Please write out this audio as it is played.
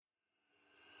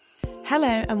Hello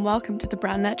and welcome to the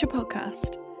Brand Nurture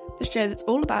Podcast, the show that's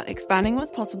all about expanding what's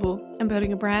possible and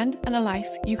building a brand and a life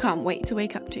you can't wait to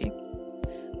wake up to.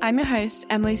 I'm your host,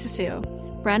 Emily Cecile,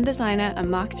 brand designer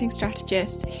and marketing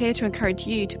strategist, here to encourage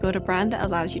you to build a brand that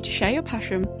allows you to share your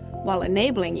passion while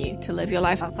enabling you to live your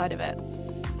life outside of it.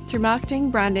 Through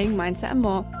marketing, branding, mindset and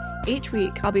more, each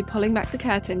week I'll be pulling back the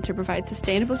curtain to provide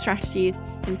sustainable strategies,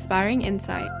 inspiring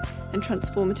insights and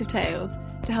transformative tales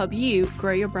to help you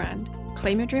grow your brand,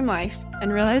 claim your dream life,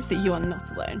 and realize that you are not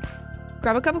alone.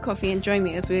 Grab a cup of coffee and join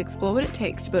me as we explore what it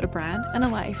takes to build a brand and a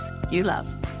life you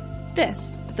love.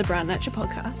 This is the Brand Nurture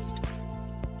Podcast.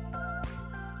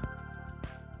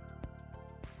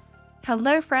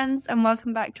 Hello friends, and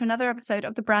welcome back to another episode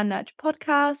of the Brand Nurture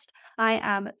Podcast. I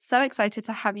am so excited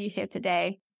to have you here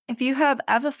today. If you have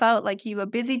ever felt like you were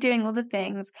busy doing all the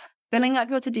things, filling up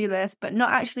your to-do list, but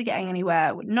not actually getting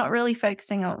anywhere, not really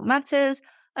focusing on what matters,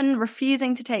 and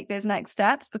refusing to take those next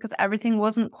steps because everything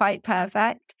wasn't quite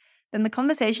perfect, then the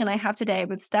conversation I have today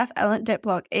with Steph at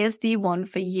Diplock is the one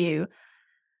for you.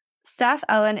 Steph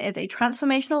is a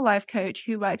transformational life coach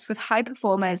who works with high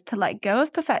performers to let go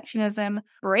of perfectionism,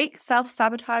 break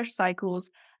self-sabotage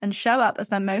cycles, and show up as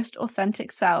their most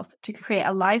authentic self to create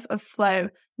a life of flow,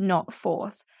 not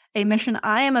force. A mission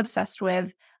I am obsessed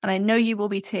with, and I know you will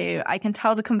be too. I can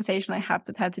tell the conversation I have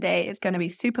with her today is going to be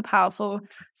super powerful.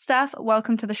 Steph,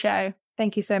 welcome to the show.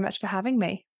 Thank you so much for having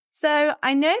me. So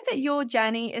I know that your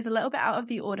journey is a little bit out of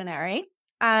the ordinary,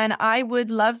 and I would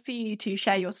love for you to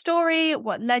share your story,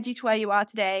 what led you to where you are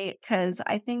today, because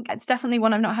I think it's definitely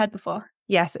one I've not heard before.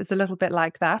 Yes, it's a little bit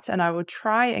like that, and I will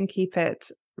try and keep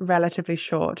it relatively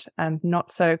short and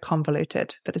not so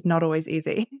convoluted, but it's not always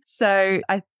easy. So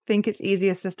I think it's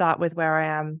easiest to start with where I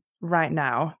am right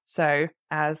now. So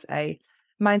as a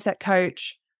mindset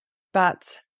coach,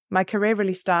 but my career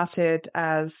really started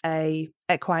as a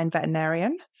equine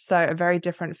veterinarian, so a very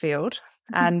different field,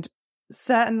 and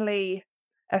certainly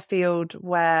a field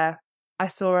where I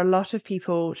saw a lot of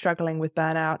people struggling with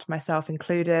burnout, myself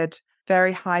included,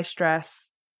 very high stress,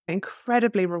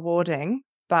 incredibly rewarding,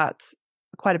 but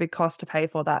quite a big cost to pay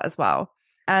for that as well.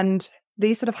 And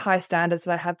these sort of high standards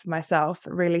that I had for myself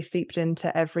really seeped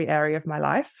into every area of my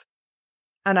life.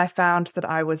 And I found that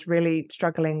I was really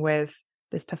struggling with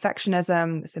this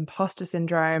perfectionism, this imposter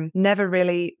syndrome, never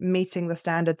really meeting the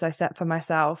standards I set for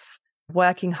myself,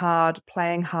 working hard,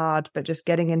 playing hard, but just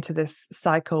getting into this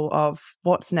cycle of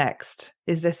what's next?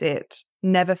 Is this it?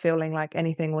 Never feeling like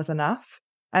anything was enough.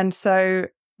 And so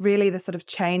really the sort of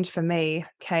change for me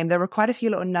came, there were quite a few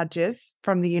little nudges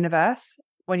from the universe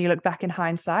when you look back in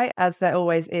hindsight, as there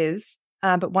always is.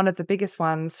 But one of the biggest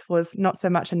ones was not so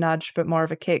much a nudge, but more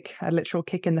of a kick, a literal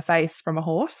kick in the face from a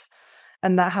horse.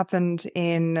 And that happened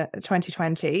in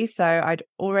 2020. So I'd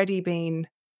already been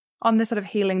on this sort of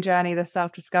healing journey, the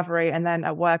self-discovery. And then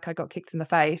at work, I got kicked in the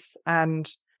face. And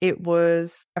it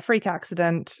was a freak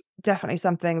accident, definitely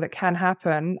something that can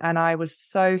happen. And I was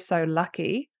so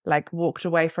lucky, like walked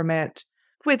away from it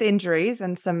with injuries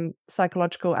and some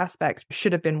psychological aspect.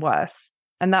 Should have been worse.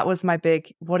 And that was my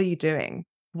big, what are you doing?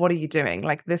 What are you doing?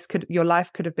 Like your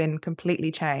life could have been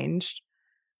completely changed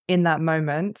in that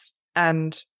moment.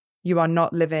 And you are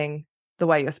not living the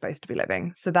way you're supposed to be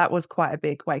living. So that was quite a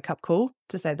big wake-up call,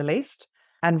 to say the least.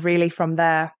 And really from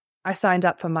there, I signed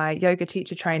up for my yoga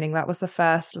teacher training. That was the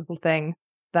first little thing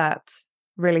that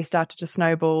really started to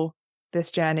snowball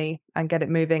this journey and get it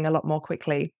moving a lot more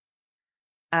quickly.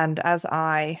 And as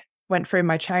I went through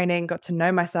my training, got to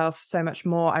know myself so much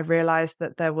more, I realized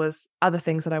that there was other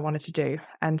things that I wanted to do.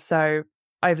 And so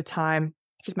over time,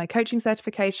 I did my coaching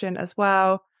certification as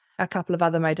well, a couple of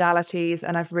other modalities,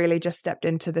 and I've really just stepped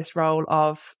into this role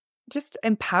of just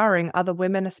empowering other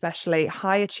women, especially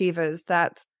high achievers,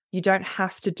 that you don't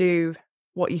have to do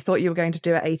what you thought you were going to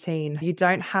do at 18. You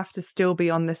don't have to still be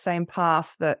on the same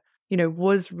path that,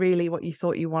 was really what you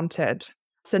thought you wanted.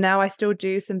 So now I still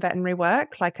do some veterinary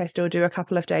work, like I still do a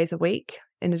couple of days a week.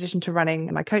 In addition to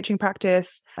running my coaching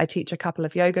practice, I teach a couple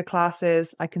of yoga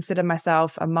classes. I consider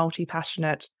myself a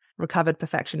multi-passionate, recovered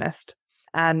perfectionist.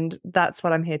 And that's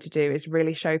what I'm here to do, is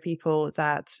really show people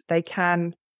that they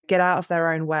can get out of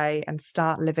their own way and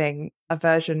start living a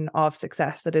version of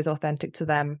success that is authentic to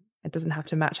them. It doesn't have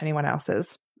to match anyone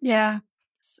else's. Yeah.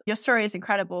 Your story is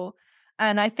incredible.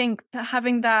 And I think that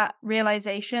having that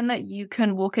realization that you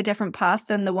can walk a different path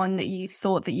than the one that you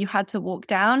thought that you had to walk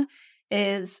down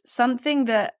is something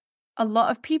that a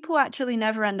lot of people actually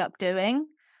never end up doing.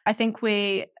 I think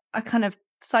we are kind of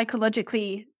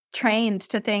psychologically trained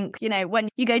to think, when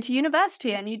you go to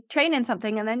university and you train in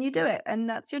something and then you do it and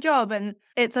that's your job. And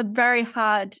it's a very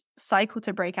hard cycle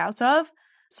to break out of.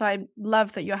 So I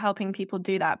love that you're helping people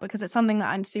do that, because it's something that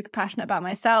I'm super passionate about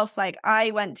myself. Like,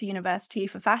 I went to university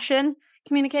for fashion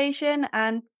communication,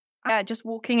 and just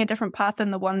walking a different path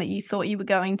than the one that you thought you were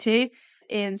going to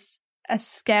is a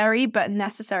scary but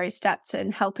necessary step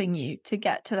in helping you to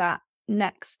get to that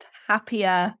next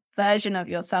happier version of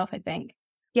yourself, I think.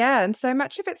 Yeah, and so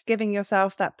much of it's giving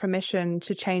yourself that permission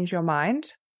to change your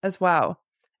mind as well,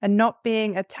 and not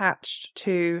being attached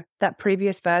to that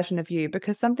previous version of you,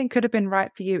 because something could have been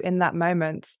right for you in that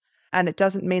moment. And it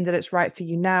doesn't mean that it's right for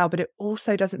you now, but it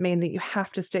also doesn't mean that you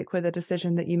have to stick with a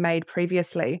decision that you made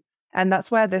previously. And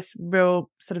that's where this real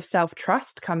sort of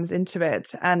self-trust comes into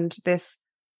it, and this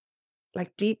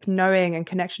like deep knowing and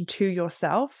connection to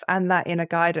yourself and that inner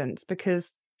guidance,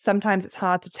 because sometimes it's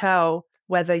hard to tell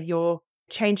whether you're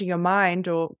changing your mind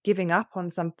or giving up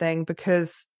on something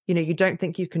because, you know, you don't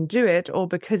think you can do it, or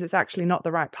because it's actually not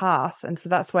the right path. And so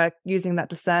that's where using that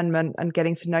discernment and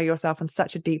getting to know yourself on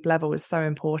such a deep level is so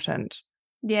important.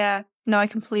 Yeah, no, I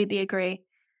completely agree.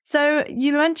 So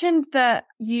you mentioned that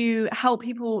you help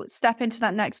people step into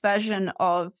that next version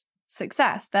of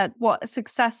success, that what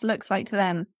success looks like to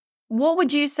them. What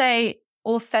would you say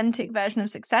authentic version of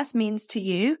success means to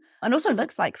you and also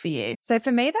looks like for you? So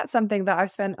for me, that's something that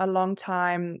I've spent a long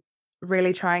time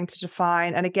really trying to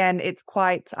define. And again,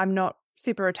 I'm not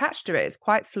super attached to it. It's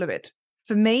quite fluid.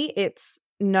 For me, it's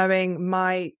knowing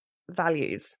my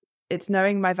values. It's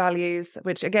knowing my values,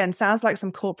 which again sounds like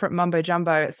some corporate mumbo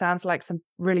jumbo. It sounds like some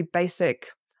really basic,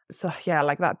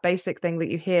 like that basic thing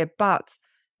that you hear. But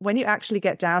when you actually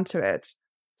get down to it,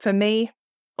 for me,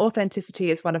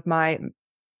 authenticity is one of my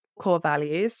core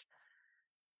values.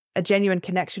 A genuine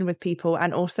connection with people,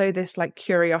 and also this like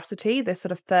curiosity, this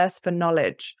sort of thirst for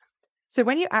knowledge. So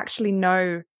when you actually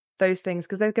know those things,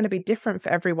 because they're going to be different for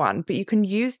everyone, but you can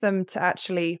use them to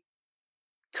actually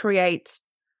create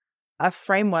a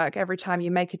framework every time you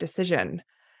make a decision.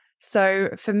 So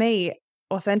for me,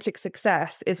 authentic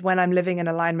success is when I'm living in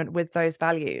alignment with those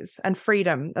values, and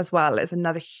freedom as well is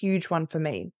another huge one for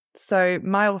me. So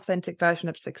my authentic version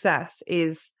of success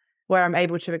is where I'm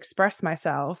able to express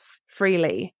myself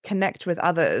freely, connect with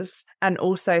others, and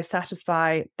also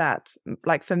satisfy that,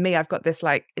 like for me, I've got this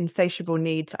like insatiable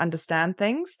need to understand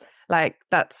things. I've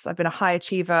been a high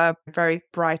achiever, very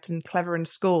bright and clever in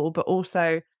school, but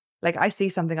also like I see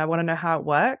something, I want to know how it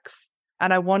works.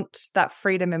 And I want that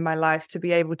freedom in my life to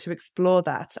be able to explore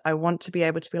that. I want to be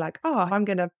able to be like, oh, I'm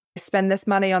going to spend this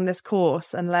money on this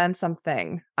course and learn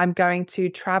something. I'm going to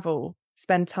travel,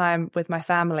 spend time with my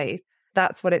family.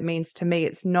 That's what it means to me.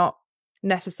 It's not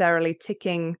necessarily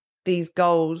ticking these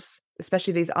goals,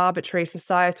 especially these arbitrary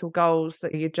societal goals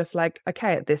that you're just like,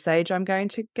 okay, at this age, I'm going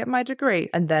to get my degree,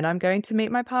 and then I'm going to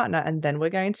meet my partner, and then we're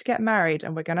going to get married,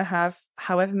 and we're going to have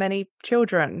however many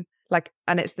children.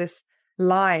 And it's this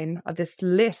line of this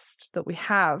list that we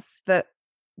have that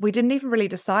we didn't even really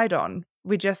decide on.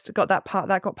 We just got that part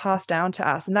that got passed down to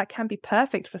us, and that can be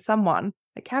perfect for someone.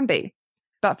 It can be.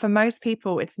 But for most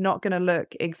people, it's not going to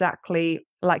look exactly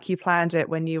like you planned it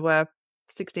when you were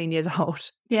 16 years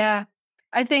old. Yeah.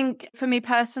 I think for me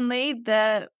personally,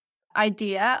 the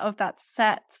idea of that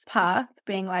set path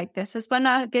being like, this is when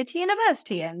I go to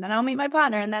university and then I'll meet my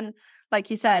partner. And then,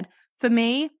 like you said, for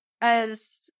me,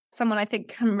 as someone I think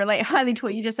can relate highly to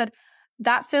what you just said,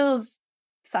 that feels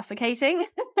suffocating.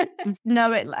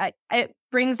 No, it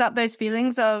brings up those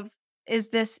feelings of, is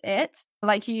this it?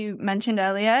 Like you mentioned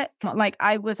earlier, like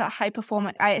I was a high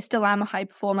performer. I still am a high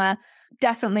performer.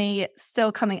 Definitely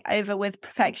still coming over with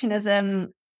perfectionism,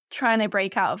 trying to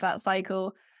break out of that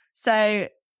cycle. So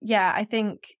yeah, I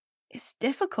think it's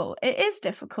difficult. It is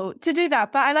difficult to do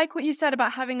that. But I like what you said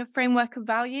about having a framework of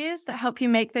values that help you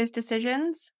make those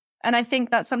decisions. And I think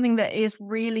that's something that is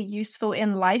really useful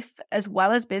in life as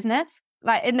well as business.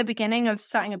 Like in the beginning of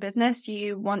starting a business,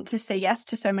 you want to say yes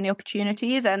to so many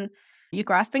opportunities and you're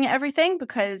grasping at everything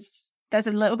because there's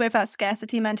a little bit of that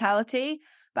scarcity mentality.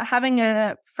 But having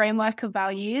a framework of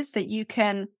values that you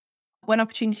can, when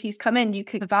opportunities come in, you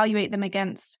can evaluate them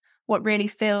against what really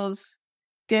feels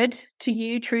good to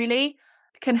you truly,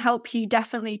 can help you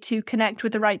definitely to connect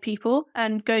with the right people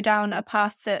and go down a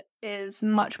path that is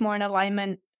much more in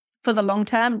alignment for the long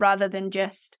term rather than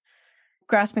just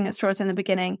grasping at straws in the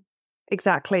beginning.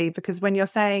 Exactly, because when you're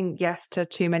saying yes to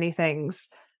too many things,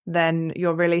 then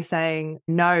you're really saying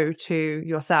no to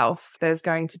yourself. There's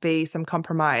going to be some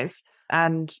compromise.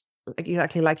 And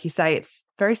exactly like you say, it's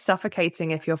very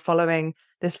suffocating if you're following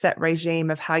this set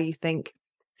regime of how you think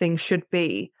things should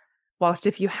be. Whilst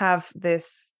if you have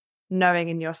this knowing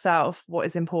in yourself what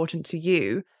is important to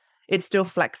you, it's still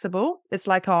flexible. It's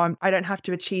like, oh, I don't have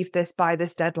to achieve this by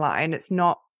this deadline. It's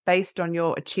not based on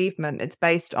your achievement. It's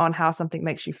based on how something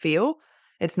makes you feel.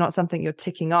 It's not something you're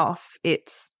ticking off.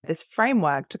 It's this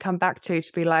framework to come back to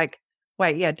be like,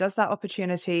 wait, yeah, does that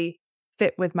opportunity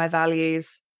fit with my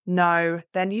values? No,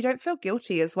 then you don't feel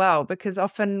guilty as well, because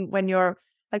often when you're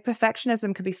like,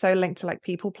 perfectionism can be so linked to like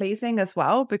people pleasing as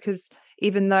well, because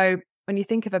even though when you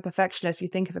think of a perfectionist, you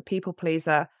think of a people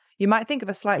pleaser, you might think of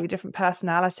a slightly different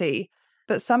personality,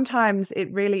 but sometimes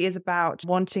it really is about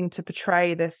wanting to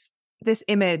portray this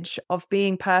image of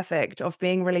being perfect, of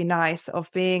being really nice,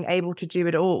 of being able to do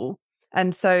it all.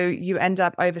 And so you end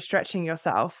up overstretching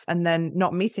yourself and then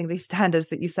not meeting these standards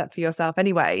that you set for yourself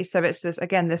anyway. So it's this,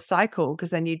 again, this cycle, because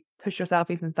then you push yourself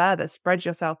even further, spread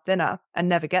yourself thinner and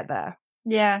never get there.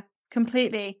 Yeah,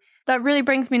 completely. That really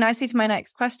brings me nicely to my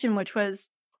next question, which was,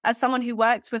 as someone who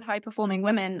works with high-performing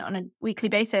women on a weekly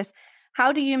basis,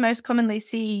 how do you most commonly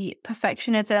see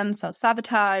perfectionism,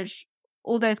 self-sabotage,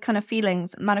 all those kind of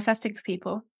feelings manifesting for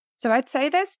people? So I'd say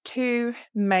there's two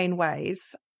main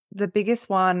ways. The biggest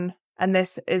one, and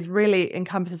this is really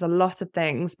encompasses a lot of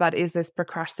things, but is this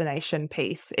procrastination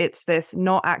piece. It's this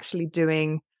not actually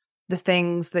doing the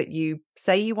things that you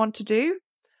say you want to do,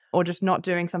 or just not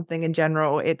doing something in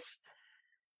general. It's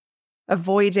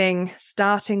avoiding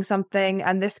starting something.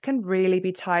 And this can really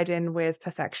be tied in with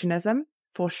perfectionism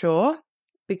for sure,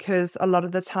 because a lot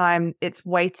of the time it's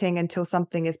waiting until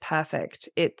something is perfect.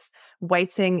 It's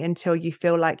waiting until you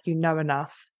feel like you know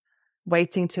enough,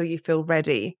 waiting till you feel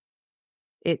ready.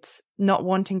 It's not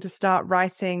wanting to start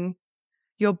writing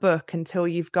your book until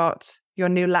you've got your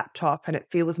new laptop and it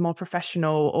feels more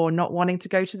professional, or not wanting to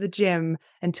go to the gym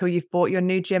until you've bought your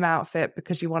new gym outfit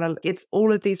because you want to. It's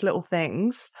all of these little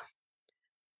things.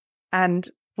 And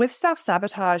with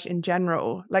self-sabotage in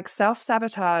general, like,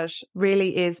 self-sabotage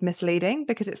really is misleading,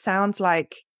 because it sounds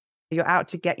like you're out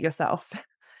to get yourself. It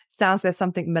sounds there's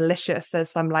something malicious. There's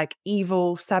some like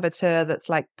evil saboteur that's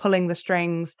like pulling the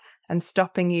strings and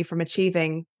stopping you from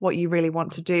achieving what you really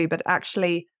want to do. But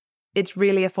actually, it's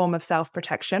really a form of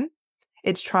self-protection.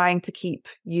 It's trying to keep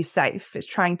you safe. It's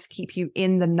trying to keep you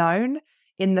in the known,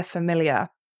 in the familiar.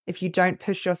 If you don't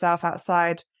push yourself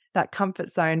outside that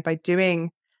comfort zone by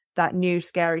doing that new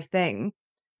scary thing,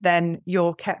 then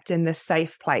you're kept in this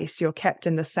safe place. You're kept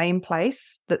in the same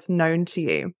place that's known to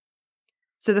you.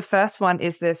 So the first one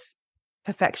is this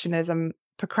perfectionism,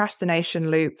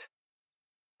 procrastination loop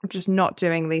of just not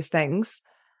doing these things.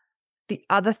 The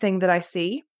other thing that I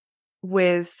see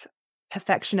with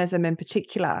perfectionism in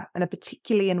particular, and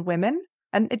particularly in women,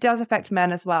 and it does affect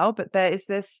men as well, but there is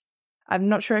this, I'm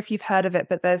not sure if you've heard of it,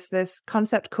 but there's this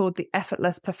concept called the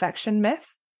effortless perfection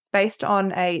myth. Based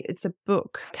on it's a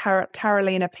book,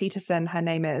 Carolina Peterson, her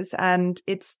name is, and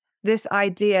it's this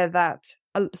idea that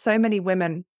so many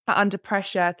women are under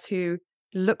pressure to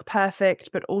look perfect,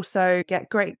 but also get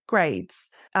great grades,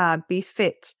 be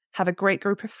fit, have a great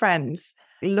group of friends,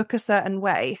 look a certain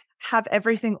way, have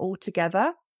everything all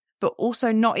together, but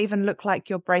also not even look like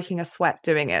you're breaking a sweat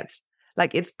doing it.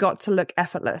 Like, it's got to look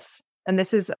effortless. And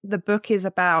the book is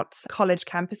about college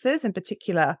campuses in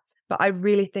particular, but I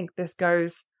really think this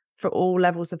goes for all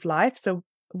levels of life. So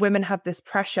women have this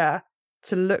pressure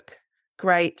to look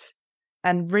great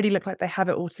and really look like they have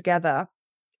it all together,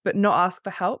 but not ask for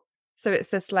help. So it's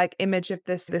this like image of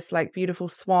this like beautiful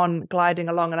swan gliding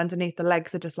along, and underneath the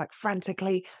legs are just like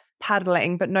frantically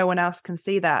paddling, but no one else can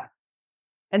see that.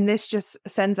 And this just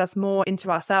sends us more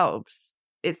into ourselves.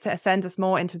 It sends us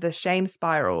more into the shame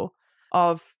spiral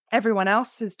of everyone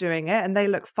else is doing it and they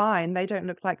look fine. They don't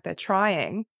look like they're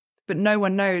trying. But no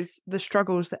one knows the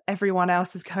struggles that everyone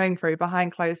else is going through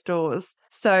behind closed doors.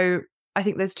 So I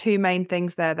think there's two main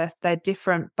things there. They're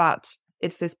different, but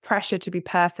it's this pressure to be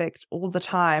perfect all the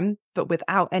time, but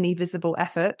without any visible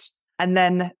effort. And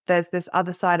then there's this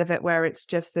other side of it where it's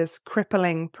just this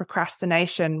crippling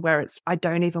procrastination where I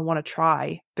don't even want to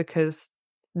try because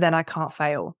then I can't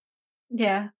fail.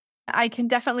 Yeah. I can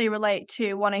definitely relate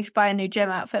to wanting to buy a new gym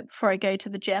outfit before I go to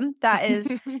the gym. That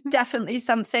is definitely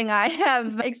something I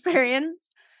have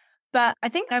experienced. But I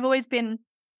think I've always been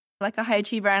like a high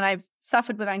achiever, and I've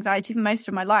suffered with anxiety for most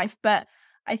of my life. But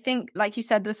I think, like you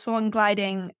said, the swan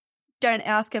gliding, don't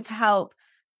ask for help,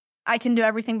 I can do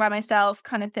everything by myself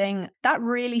kind of thing, that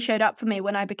really showed up for me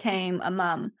when I became a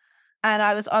mum. And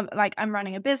I was like, I'm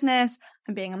running a business,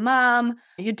 I'm being a mum,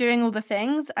 you're doing all the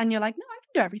things, and you're like, no, I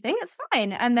can do everything, it's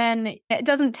fine. And then it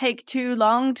doesn't take too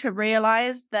long to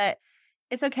realize that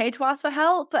it's okay to ask for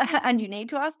help and you need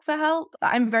to ask for help.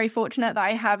 I'm very fortunate that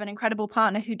I have an incredible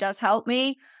partner who does help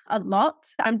me a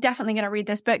lot. I'm definitely going to read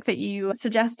this book that you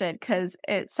suggested because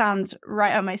it sounds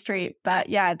right on my street. But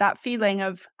yeah, that feeling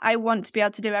of I want to be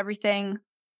able to do everything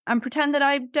and pretend that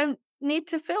I don't need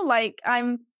to feel like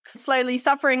I'm slowly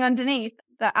suffering underneath,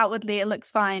 that outwardly it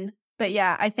looks fine. But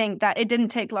yeah, I think that it didn't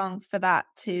take long for that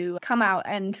to come out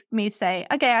and me to say,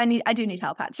 okay, I do need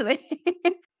help actually.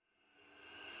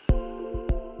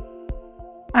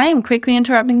 I am quickly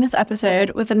interrupting this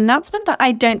episode with an announcement that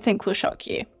I don't think will shock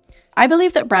you. I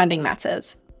believe that branding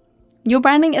matters. Your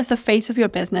branding is the face of your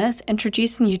business,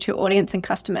 introducing you to audience and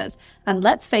customers. And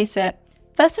let's face it,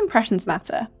 first impressions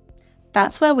matter.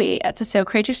 That's where we at Cecile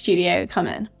Creative Studio come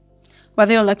in.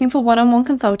 Whether you're looking for one-on-one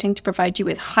consulting to provide you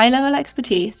with high-level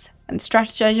expertise and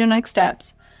strategize your next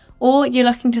steps, or you're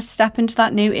looking to step into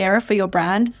that new era for your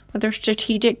brand with a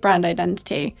strategic brand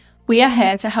identity, we are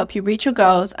here to help you reach your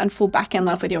goals and fall back in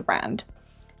love with your brand.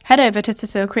 Head over to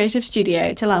Cecile Creative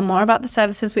Studio to learn more about the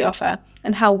services we offer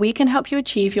and how we can help you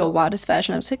achieve your wildest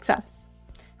version of success.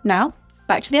 Now,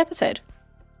 back to the episode.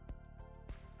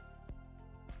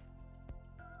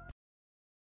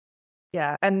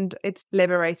 Yeah, and it's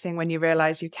liberating when you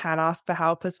realize you can ask for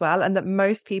help as well, and that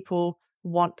most people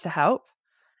want to help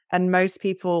and most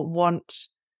people want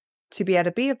to be able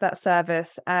to be of that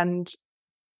service. And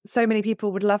so many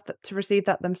people would love to receive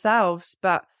that themselves,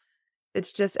 but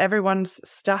it's just everyone's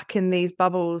stuck in these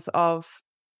bubbles of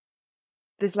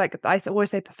this, like I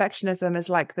always say, perfectionism is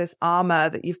like this armor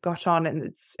that you've got on, and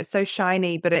it's so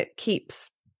shiny, but it keeps,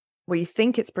 well, you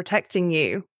think it's protecting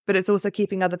you, but it's also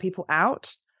keeping other people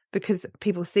out because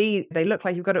people see they look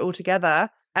like you've got it all together,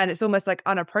 and it's almost like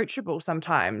unapproachable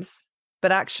sometimes.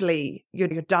 But actually, you're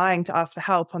dying to ask for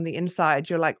help on the inside.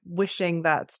 You're like wishing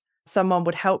that someone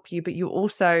would help you, but you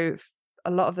also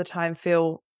a lot of the time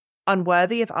feel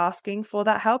unworthy of asking for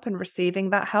that help and receiving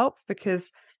that help,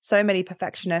 because so many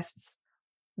perfectionists,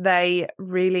 they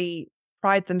really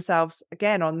pride themselves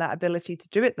again on that ability to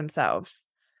do it themselves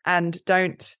and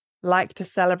don't like to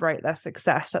celebrate their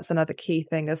success. That's another key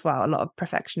thing as well. A lot of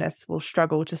perfectionists will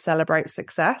struggle to celebrate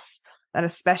success, and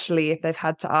especially if they've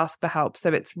had to ask for help. So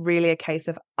it's really a case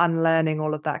of unlearning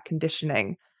all of that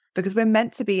conditioning, because we're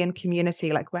meant to be in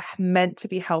community. Like, we're meant to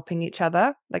be helping each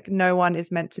other. Like, no one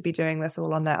is meant to be doing this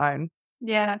all on their own.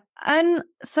 Yeah. And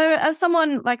so as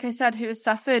someone, like I said, who has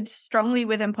suffered strongly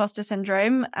with imposter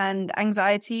syndrome and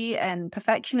anxiety and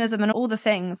perfectionism and all the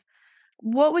things,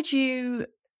 what would you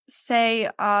say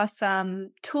are some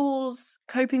tools,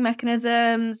 coping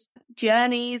mechanisms,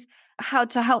 journeys, how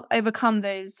to help overcome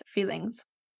those feelings?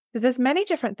 So there's many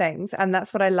different things, and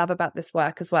that's what I love about this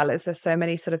work as well, is there's so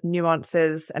many sort of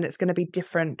nuances, and it's going to be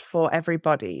different for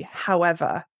everybody.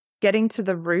 However, getting to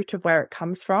the root of where it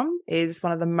comes from is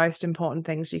one of the most important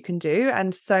things you can do,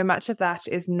 and so much of that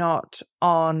is not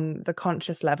on the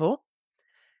conscious level.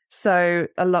 So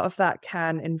a lot of that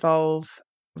can involve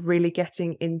really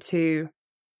getting into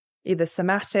either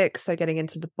somatic, so getting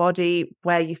into the body,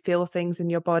 where you feel things in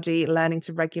your body, learning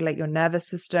to regulate your nervous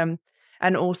system,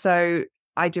 and also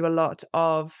I do a lot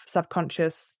of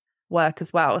subconscious work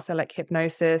as well. So like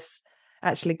hypnosis,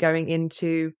 actually going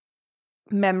into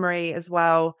memory as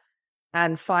well,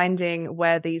 and finding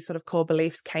where these sort of core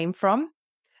beliefs came from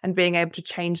and being able to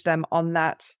change them on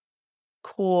that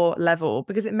core level,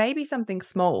 because it may be something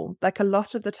small. Like, a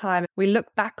lot of the time we look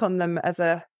back on them as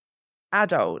a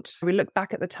adult. We look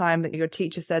back at the time that your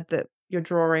teacher said that your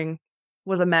drawing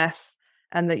was a mess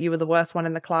and that you were the worst one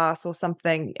in the class or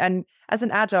something. And as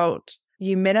an adult,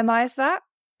 you minimize that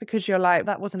because you're like,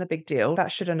 that wasn't a big deal.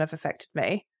 That shouldn't have affected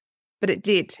me. But it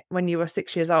did when you were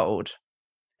 6 years old.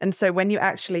 And so when you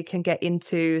actually can get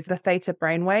into the theta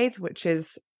brainwave, which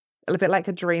is a little bit like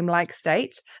a dreamlike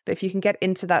state, but if you can get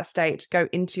into that state, go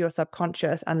into your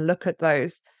subconscious and look at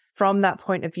those from that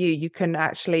point of view, you can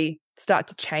actually start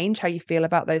to change how you feel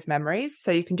about those memories.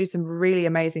 So you can do some really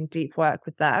amazing deep work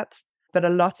with that. But a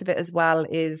lot of it as well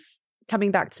is coming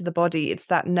back to the body. It's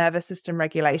that nervous system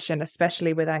regulation,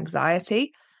 especially with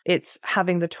anxiety. It's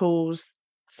having the tools.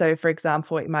 So for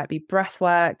example, it might be breath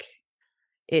work.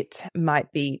 It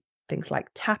might be things like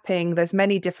tapping. There's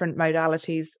many different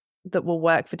modalities that will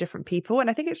work for different people. And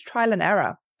I think it's trial and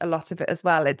error, a lot of it as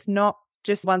well. It's not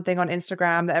just one thing on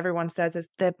Instagram that everyone says is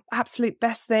the absolute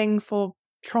best thing for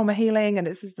trauma healing and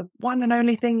this is the one and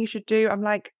only thing you should do. I'm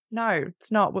like, no,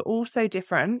 it's not. We're all so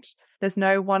different. There's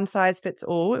no one size fits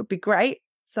all. It would be great.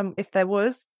 If there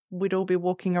was, we'd all be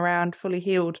walking around fully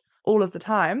healed all of the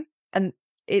time. And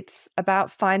it's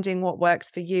about finding what works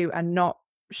for you and not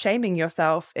shaming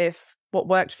yourself if what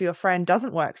worked for your friend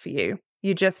doesn't work for you.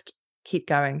 You just keep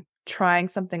going, trying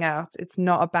something out. It's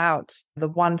not about the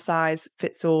one size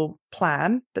fits all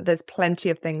plan, but there's plenty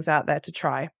of things out there to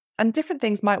try. And different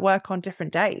things might work on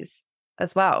different days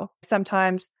as well.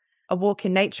 Sometimes a walk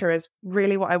in nature is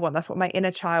really what I want. That's what my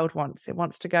inner child wants. It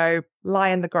wants to go lie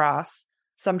in the grass.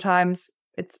 Sometimes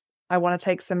it's I want to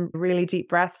take some really deep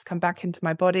breaths, come back into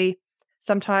my body.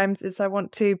 Sometimes it's I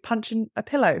want to punch in a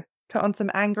pillow, put on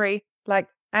some angry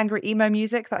emo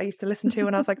music that I used to listen to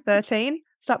when I was like 13,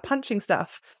 start punching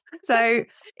stuff. So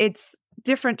it's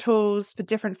different tools for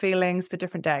different feelings for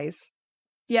different days.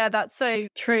 Yeah, that's so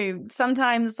true.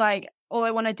 Sometimes like all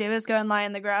I want to do is go and lie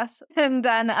in the grass. And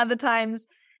then other times,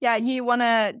 yeah, you want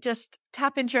to just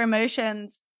tap into your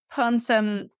emotions, put on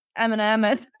some Eminem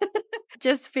and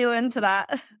just feel into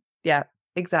that. Yeah,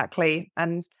 exactly.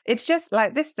 And it's just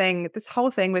like this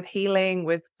whole thing with healing,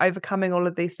 with overcoming all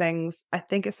of these things. I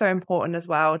think it's so important as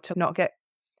well to not get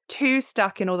too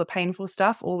stuck in all the painful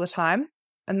stuff all the time.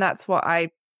 And that's what I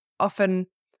often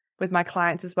with my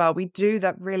clients as well. We do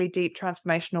that really deep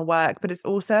transformational work, but it's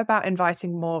also about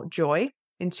inviting more joy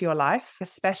into your life,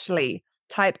 especially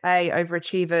type A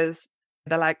overachievers.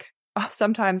 They're like,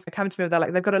 sometimes they come to me, they're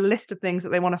like, they've got a list of things that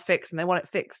they want to fix and they want it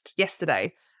fixed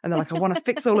yesterday. And they're like, I want to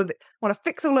fix all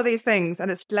of these things.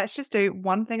 And it's, let's just do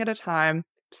one thing at a time,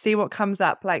 see what comes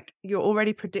up. Like, you're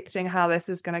already predicting how this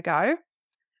is going to go.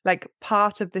 Like,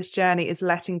 part of this journey is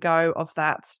letting go of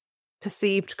that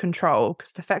perceived control,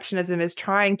 because perfectionism is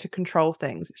trying to control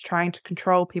things. It's trying to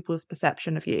control people's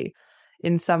perception of you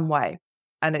in some way.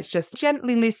 And it's just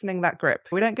gently loosening that grip.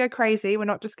 We don't go crazy. We're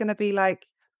not just going to be like,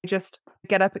 just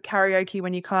get up at karaoke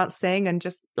when you can't sing, and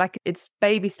just like, it's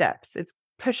baby steps. It's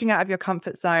pushing out of your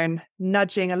comfort zone,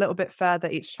 nudging a little bit further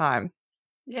each time.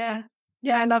 Yeah.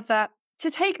 Yeah, I love that.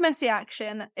 To take messy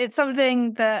action, it's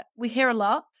something that we hear a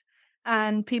lot,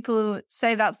 and people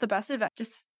say that's the best of it.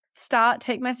 Just start,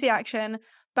 take messy action.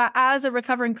 But as a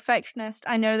recovering perfectionist,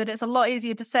 I know that it's a lot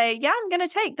easier to say, yeah, I'm going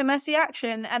to take the messy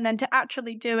action, and then to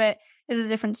actually do it is a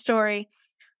different story.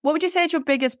 What would you say is your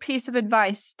biggest piece of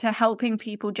advice to helping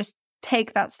people just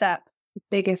take that step?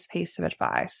 Biggest piece of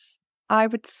advice. I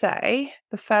would say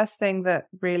the first thing that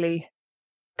really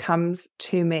comes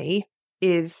to me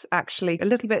is actually a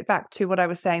little bit back to what I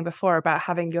was saying before about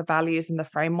having your values in the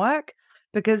framework,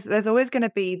 because there's always going to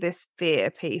be this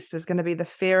fear piece. There's going to be the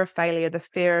fear of failure, the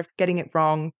fear of getting it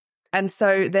wrong. And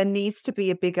so there needs to be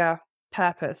a bigger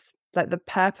purpose. Like, the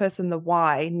purpose and the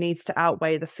why needs to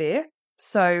outweigh the fear.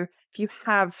 So if you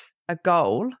have a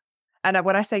goal, and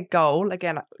when I say goal,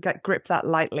 again, grip that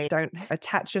lightly, don't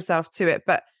attach yourself to it.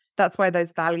 But that's why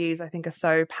those values, I think, are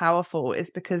so powerful, is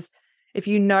because if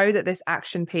you know that this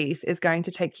action piece is going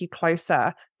to take you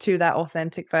closer to that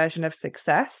authentic version of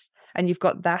success, and you've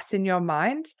got that in your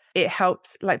mind, it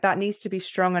helps. Like, that needs to be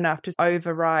strong enough to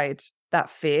override that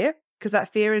fear, because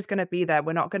that fear is going to be there.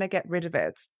 We're not going to get rid of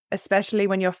it, especially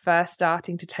when you're first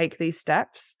starting to take these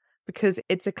steps, because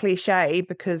it's a cliche,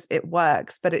 because it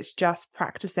works, but it's just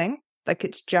practicing. Like,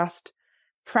 it's just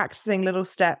practicing little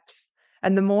steps.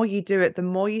 And the more you do it, the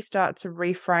more you start to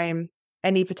reframe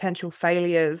any potential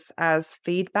failures as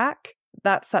feedback.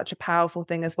 That's such a powerful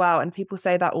thing as well. And people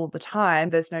say that all the time.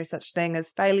 There's no such thing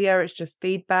as failure. It's just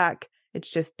feedback. It's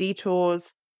just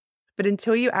detours. But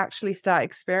until you actually start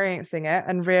experiencing it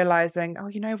and realizing, oh,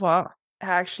 you know what?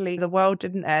 Actually, the world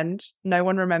didn't end. No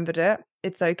one remembered it.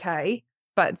 It's okay.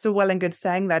 But it's all well and good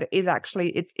saying that.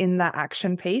 It's in that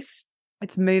action piece.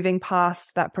 It's moving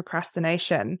past that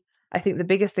procrastination. I think the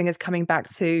biggest thing is coming back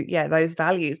to, those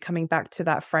values, coming back to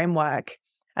that framework.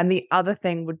 And the other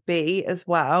thing would be as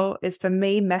well is, for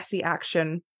me, messy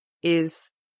action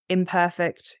is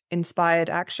imperfect, inspired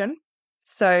action.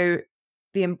 So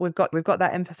we've got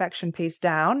that imperfection piece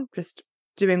down, just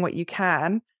doing what you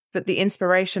can, but the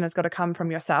inspiration has got to come from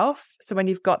yourself. So when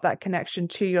you've got that connection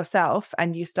to yourself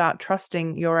and you start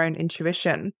trusting your own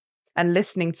intuition and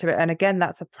listening to it, and again,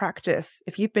 that's a practice.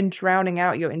 If you've been drowning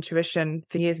out your intuition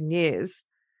for years and years,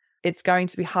 it's going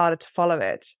to be harder to follow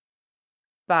it.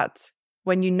 But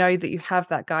when you know that you have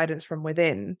that guidance from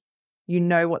within, you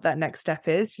know what that next step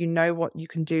is, you know what you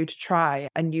can do to try,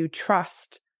 and you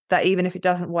trust that even if it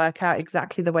doesn't work out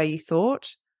exactly the way you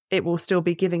thought, it will still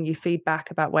be giving you feedback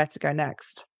about where to go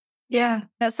next. Yeah,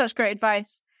 that's such great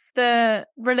advice. The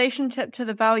relationship to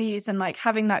the values and like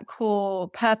having that core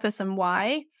purpose and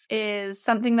why is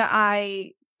something that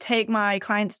I take my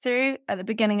clients through at the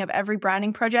beginning of every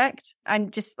branding project.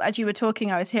 And just as you were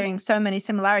talking, I was hearing so many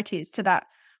similarities to that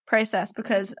process,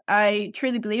 because I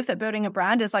truly believe that building a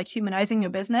brand is like humanizing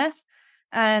your business,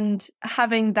 and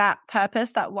having that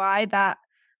purpose, that why, that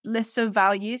list of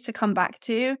values to come back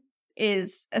to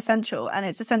is essential. And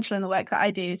it's essential in the work that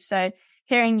I do. So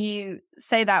hearing you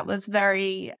say that was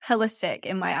very holistic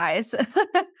in my eyes.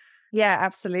 Yeah,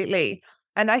 absolutely.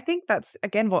 And I think that's,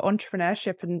 again, what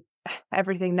entrepreneurship and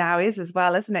everything now is as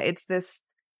well, isn't it? It's this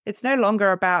it's no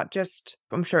longer about just,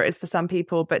 I'm sure it is for some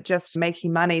people, but just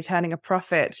making money, turning a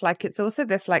profit. Like it's also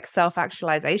this like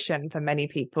self-actualization for many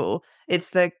people.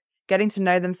 It's the getting to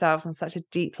know themselves on such a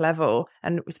deep level.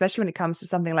 And especially when it comes to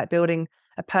something like building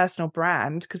a personal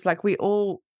brand, because like we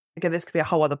all, again, this could be a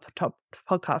whole other top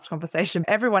podcast conversation.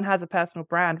 Everyone has a personal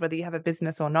brand, whether you have a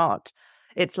business or not.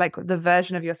 It's like the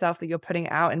version of yourself that you're putting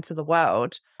out into the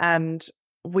world. And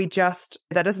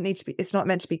that doesn't need to be, it's not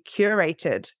meant to be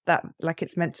curated, that like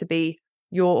it's meant to be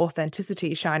your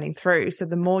authenticity shining through. So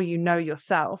the more you know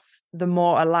yourself, the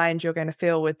more aligned you're going to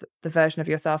feel with the version of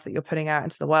yourself that you're putting out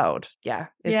into the world.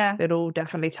 It all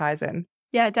definitely ties in.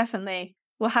 Yeah, definitely.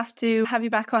 We'll have to have you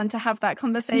back on to have that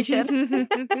conversation.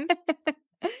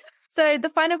 So the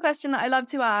final question that I love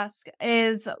to ask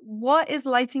is, what is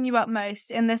lighting you up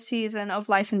most in this season of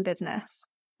life and business?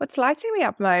 What's lighting me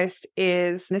up most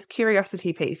is this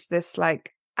curiosity piece, this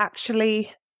like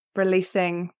actually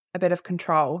releasing a bit of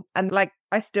control. And like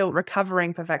I still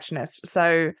recovering perfectionist.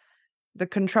 So the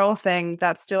control thing,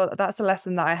 that's a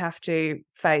lesson that I have to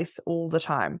face all the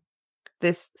time.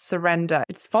 This surrender,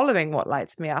 it's following what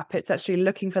lights me up. It's actually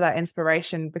looking for that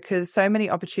inspiration, because so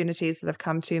many opportunities that have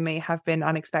come to me have been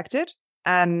unexpected.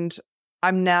 And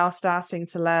I'm now starting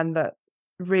to learn that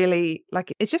really,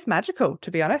 like, it's just magical,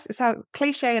 to be honest. It's how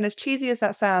cliche and as cheesy as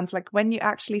that sounds, like when you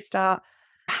actually start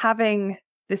having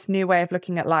this new way of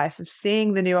looking at life, of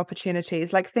seeing the new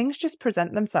opportunities, like things just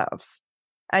present themselves.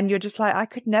 And you're just like, I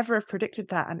could never have predicted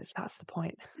that. And that's the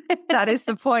point. That is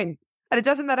the point. And it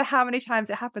doesn't matter how many times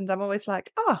it happens. I'm always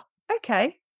like, oh,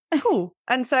 okay, cool.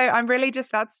 And so I'm really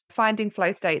that's finding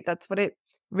flow state. That's what it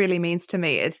really means to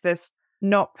me. It's this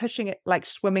not pushing it, like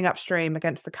swimming upstream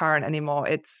against the current anymore.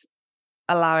 It's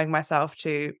allowing myself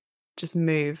to just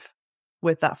move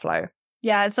with that flow.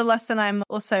 Yeah, it's a lesson I'm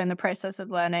also in the process of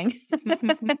learning.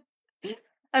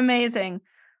 Amazing.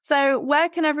 So where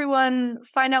can everyone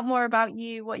find out more about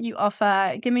you, what you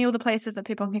offer? Give me all the places that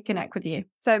people can connect with you.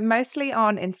 So mostly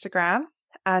on Instagram.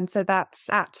 And so that's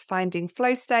at Finding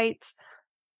Flow State.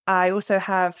 I also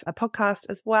have a podcast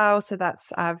as well. So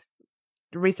I've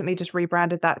recently just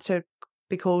rebranded that to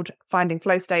be called Finding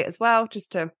Flow State as well,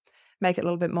 just to make it a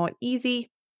little bit more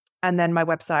easy. And then my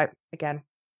website, again,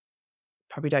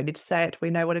 probably don't need to say it.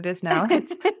 We know what it is now.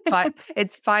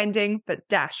 It's finding, but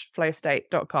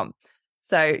 -flowstate.com.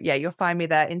 So yeah, you'll find me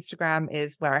there. Instagram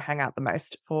is where I hang out the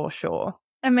most, for sure.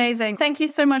 Amazing. Thank you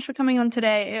so much for coming on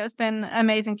today. It has been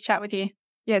amazing to chat with you.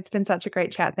 Yeah, it's been such a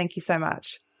great chat. Thank you so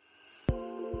much.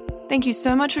 Thank you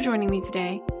so much for joining me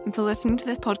today and for listening to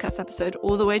this podcast episode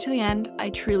all the way to the end. I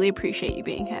truly appreciate you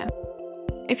being here.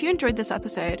 If you enjoyed this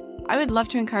episode, I would love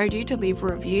to encourage you to leave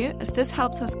a review, as this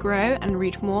helps us grow and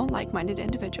reach more like-minded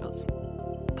individuals.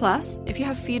 Plus, if you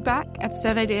have feedback,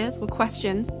 episode ideas, or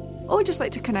questions, or would just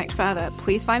like to connect further,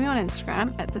 please find me on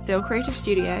Instagram at The Zeal Creative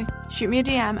Studio, shoot me a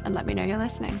DM and let me know you're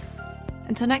listening.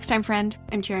 Until next time, friend,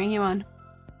 I'm cheering you on.